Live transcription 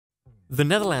The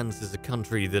Netherlands is a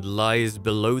country that lies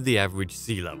below the average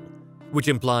sea level, which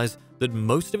implies that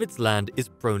most of its land is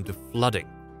prone to flooding.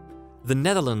 The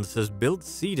Netherlands has built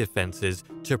sea defenses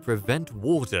to prevent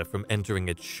water from entering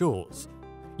its shores.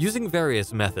 Using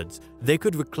various methods, they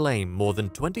could reclaim more than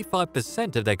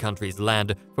 25% of their country's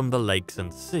land from the lakes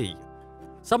and sea.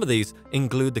 Some of these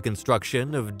include the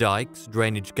construction of dikes,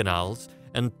 drainage canals,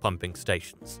 and pumping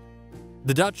stations.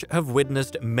 The Dutch have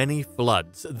witnessed many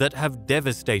floods that have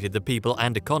devastated the people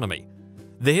and economy.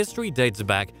 The history dates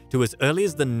back to as early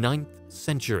as the 9th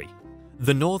century.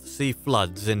 The North Sea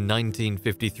floods in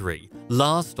 1953,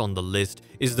 last on the list,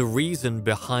 is the reason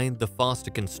behind the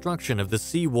faster construction of the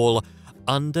seawall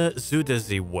under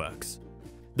Zuiderzee works.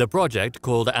 The project,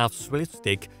 called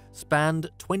Afsluitdijk, spanned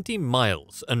 20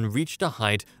 miles and reached a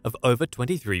height of over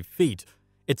 23 feet.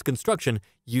 Its construction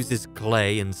uses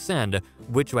clay and sand,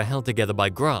 which were held together by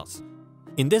grass.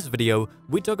 In this video,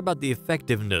 we talk about the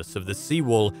effectiveness of the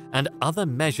seawall and other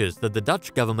measures that the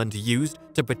Dutch government used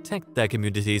to protect their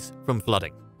communities from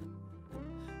flooding.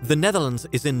 The Netherlands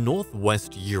is in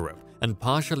northwest Europe and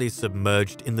partially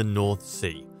submerged in the North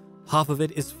Sea. Half of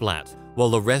it is flat, while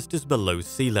the rest is below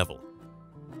sea level.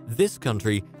 This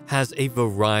country has a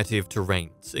variety of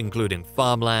terrains, including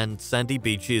farmland, sandy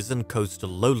beaches, and coastal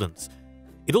lowlands.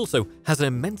 It also has an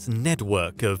immense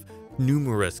network of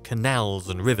numerous canals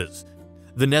and rivers.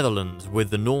 The Netherlands,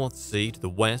 with the North Sea to the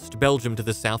west, Belgium to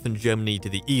the south, and Germany to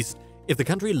the east. If the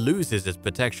country loses its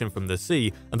protection from the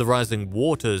sea and the rising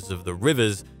waters of the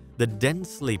rivers, the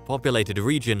densely populated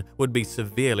region would be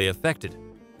severely affected.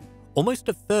 Almost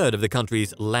a third of the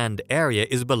country's land area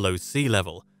is below sea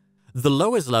level. The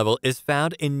lowest level is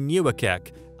found in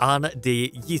Nieuwerkerk aan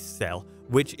de IJssel,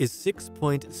 which is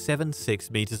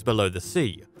 6.76 meters below the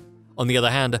sea. On the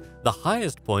other hand, the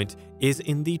highest point is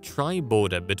in the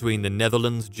tri-border between the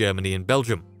Netherlands, Germany, and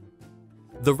Belgium.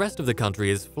 The rest of the country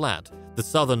is flat. The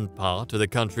southern part of the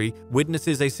country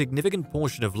witnesses a significant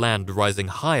portion of land rising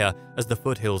higher as the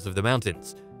foothills of the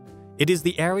mountains. It is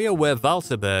the area where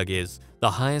Valsenberg is,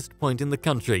 the highest point in the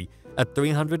country, at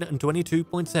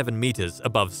 322.7 meters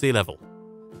above sea level.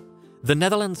 The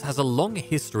Netherlands has a long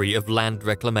history of land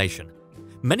reclamation.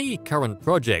 Many current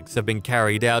projects have been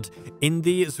carried out in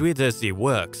the Zuiderzee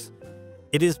works.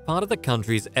 It is part of the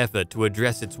country's effort to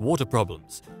address its water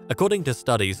problems. According to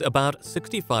studies, about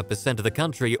 65% of the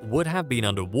country would have been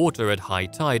underwater at high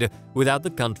tide without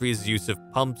the country's use of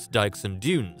pumps, dikes, and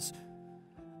dunes.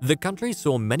 The country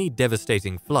saw many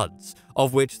devastating floods,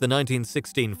 of which the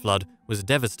 1916 flood was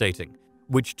devastating,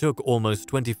 which took almost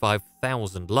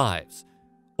 25,000 lives.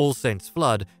 All Saints'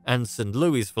 flood and St.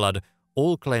 Louis' flood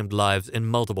all claimed lives in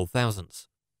multiple thousands.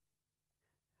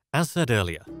 As said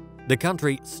earlier, the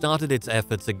country started its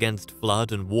efforts against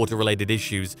flood and water-related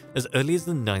issues as early as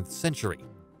the 9th century.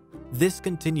 This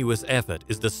continuous effort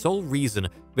is the sole reason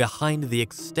behind the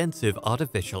extensive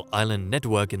artificial island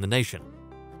network in the nation.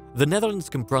 The Netherlands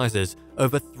comprises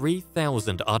over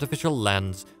 3,000 artificial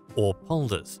lands or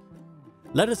polders.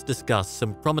 Let us discuss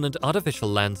some prominent artificial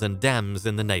lands and dams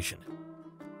in the nation.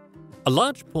 A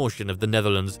large portion of the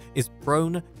Netherlands is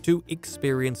prone to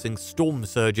experiencing storm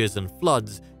surges and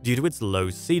floods due to its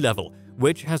low sea level,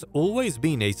 which has always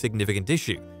been a significant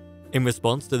issue. In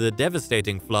response to the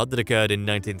devastating flood that occurred in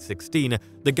 1916,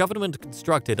 the government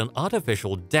constructed an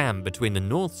artificial dam between the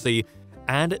North Sea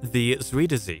and the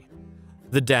Zuiderzee.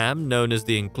 The dam, known as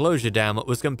the Enclosure Dam,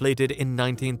 was completed in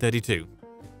 1932.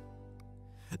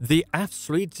 The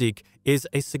Afsluitdijk is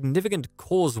a significant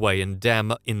causeway and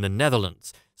dam in the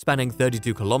Netherlands, spanning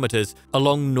 32 kilometers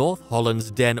along North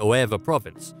Holland's Den Oever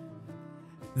province.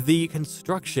 The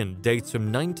construction dates from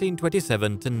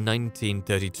 1927 to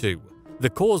 1932. The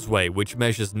causeway, which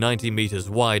measures 90 meters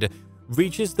wide,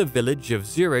 reaches the village of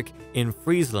Zurich in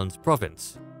Friesland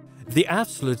province. The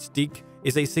Afsluitdijk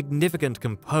is a significant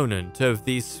component of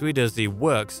the Zuiderzee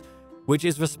works, which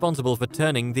is responsible for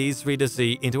turning the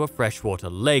Zuiderzee into a freshwater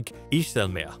lake,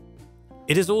 IJsselmeer.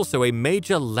 It is also a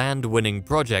major land-winning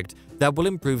project that will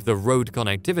improve the road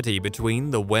connectivity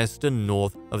between the west and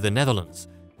north of the Netherlands.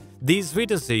 The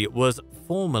Zuiderzee was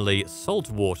formerly salt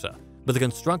water, but the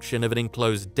construction of an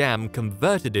enclosed dam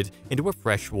converted it into a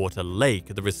freshwater lake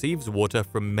that receives water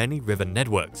from many river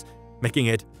networks, making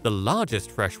it the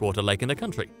largest freshwater lake in the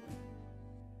country.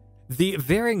 The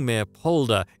Veringmeer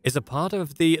polder is a part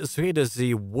of the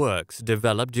Zuiderzee works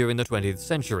developed during the 20th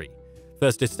century.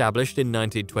 First established in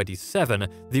 1927,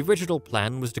 the original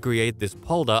plan was to create this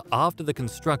polder after the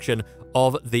construction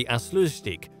of the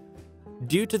Afsluitdijk.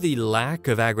 Due to the lack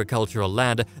of agricultural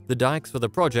land, the dikes for the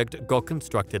project got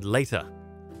constructed later.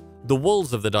 The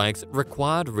walls of the dikes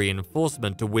required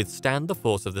reinforcement to withstand the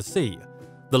force of the sea.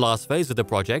 The last phase of the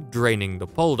project, draining the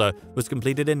polder, was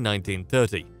completed in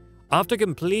 1930. After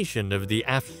completion of the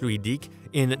Afsluitdijk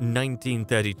in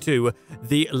 1932,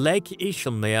 the Lake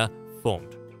IJsselmeer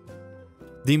formed.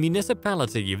 The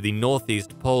municipality of the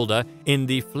northeast polder in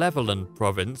the Flevoland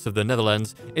province of the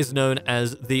Netherlands is known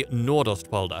as the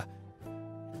Noordoostpolder.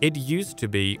 It used to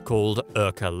be called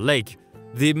Urker Lake.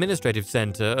 The administrative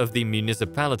center of the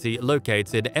municipality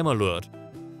locates in Emmeloord.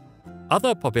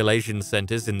 Other population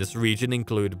centers in this region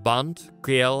include Band,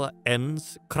 Kriel,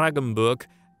 Ens, Kragenburg,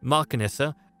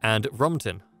 Markenisse, and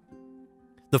Romten.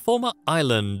 The former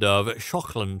island of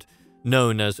Schokland,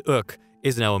 known as Urk,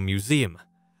 is now a museum.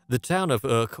 The town of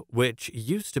Urk, which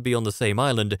used to be on the same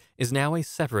island, is now a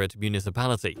separate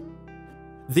municipality.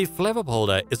 The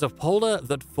Flevopolder is a polder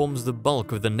that forms the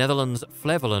bulk of the Netherlands'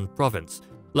 Flevoland province.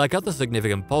 Like other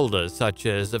significant polders such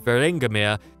as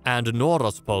Verengemeer and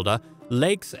Noordoostpolder,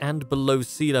 lakes and below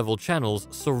sea level channels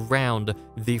surround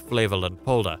the Flevoland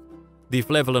polder. The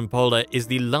Flevoland polder is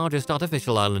the largest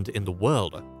artificial island in the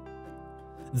world.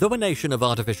 Though a nation of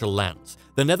artificial lands,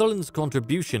 the Netherlands'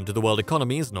 contribution to the world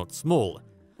economy is not small.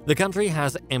 The country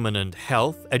has eminent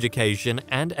health, education,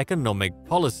 and economic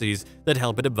policies that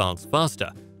help it advance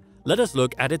faster. Let us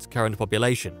look at its current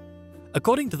population.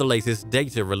 According to the latest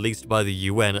data released by the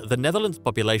UN, the Netherlands'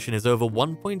 population is over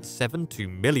 1.72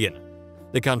 million.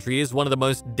 The country is one of the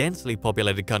most densely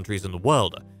populated countries in the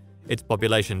world. Its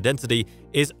population density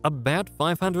is about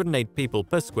 508 people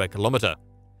per square kilometer.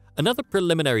 Another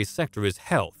preliminary sector is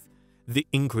health. The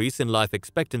increase in life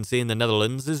expectancy in the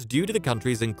Netherlands is due to the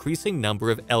country's increasing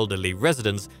number of elderly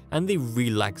residents and the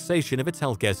relaxation of its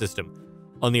healthcare system.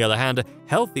 On the other hand,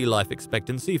 healthy life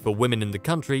expectancy for women in the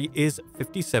country is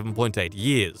 57.8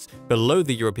 years, below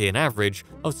the European average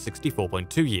of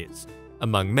 64.2 years.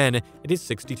 Among men, it is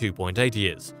 62.8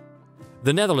 years.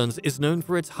 The Netherlands is known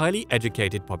for its highly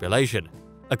educated population.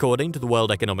 According to the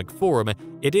World Economic Forum,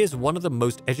 it is one of the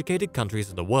most educated countries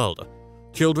in the world.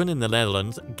 Children in the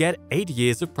Netherlands get 8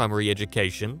 years of primary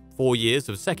education, 4 years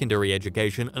of secondary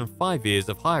education, and 5 years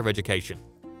of higher education.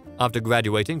 After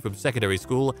graduating from secondary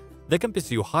school, they can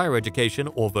pursue higher education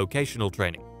or vocational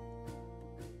training.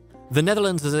 The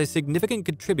Netherlands is a significant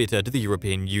contributor to the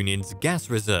European Union's gas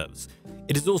reserves.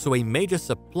 It is also a major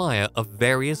supplier of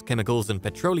various chemicals and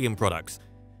petroleum products.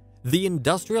 The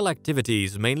industrial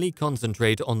activities mainly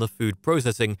concentrate on the food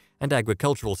processing and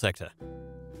agricultural sector.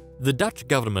 The Dutch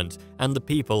government and the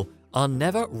people are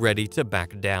never ready to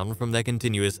back down from their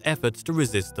continuous efforts to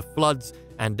resist the floods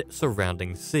and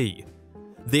surrounding sea.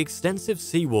 The extensive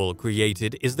seawall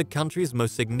created is the country's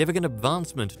most significant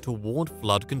advancement toward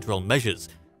flood control measures.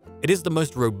 It is the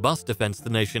most robust defense the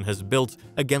nation has built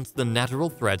against the natural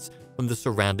threats from the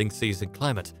surrounding seas and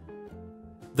climate.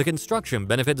 The construction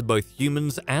benefits both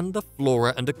humans and the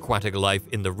flora and aquatic life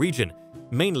in the region,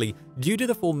 mainly due to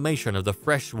the formation of the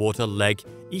freshwater Lake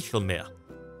IJsselmeer.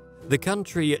 The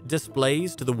country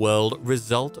displays to the world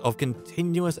result of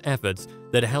continuous efforts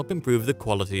that help improve the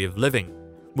quality of living.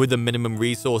 With the minimum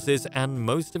resources and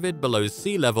most of it below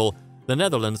sea level, the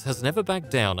Netherlands has never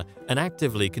backed down and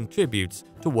actively contributes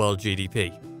to world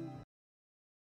GDP.